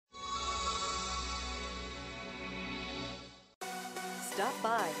Stop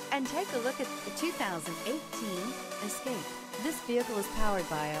by and take a look at the 2018 Escape. This vehicle is powered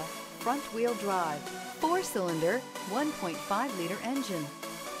by a front-wheel drive, 4-cylinder, 1.5-liter engine.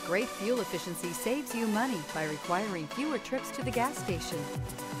 Great fuel efficiency saves you money by requiring fewer trips to the gas station.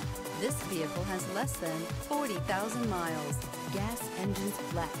 This vehicle has less than 40,000 miles. Gas engines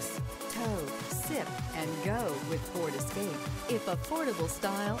flex, tow, sip, and go with Ford Escape. If affordable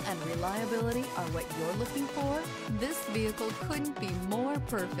style and reliability are what you're looking for, this vehicle couldn't be more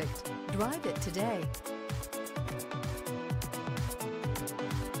perfect. Drive it today.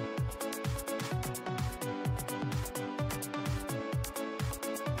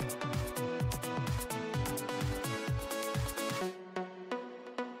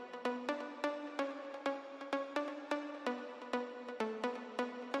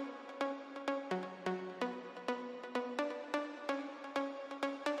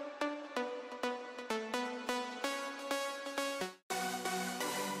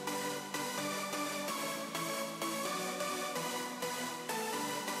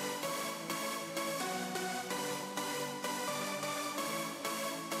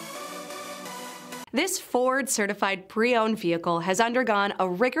 This Ford-certified pre-owned vehicle has undergone a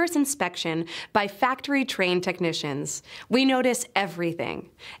rigorous inspection by factory-trained technicians. We notice everything.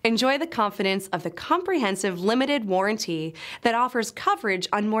 Enjoy the confidence of the comprehensive limited warranty that offers coverage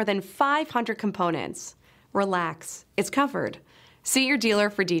on more than 500 components. Relax, it's covered. See your dealer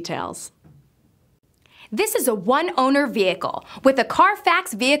for details. This is a one-owner vehicle with a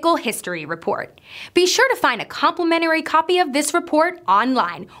Carfax Vehicle History Report. Be sure to find a complimentary copy of this report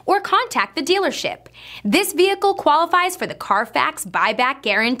online or contact the dealership. This vehicle qualifies for the Carfax Buyback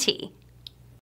Guarantee.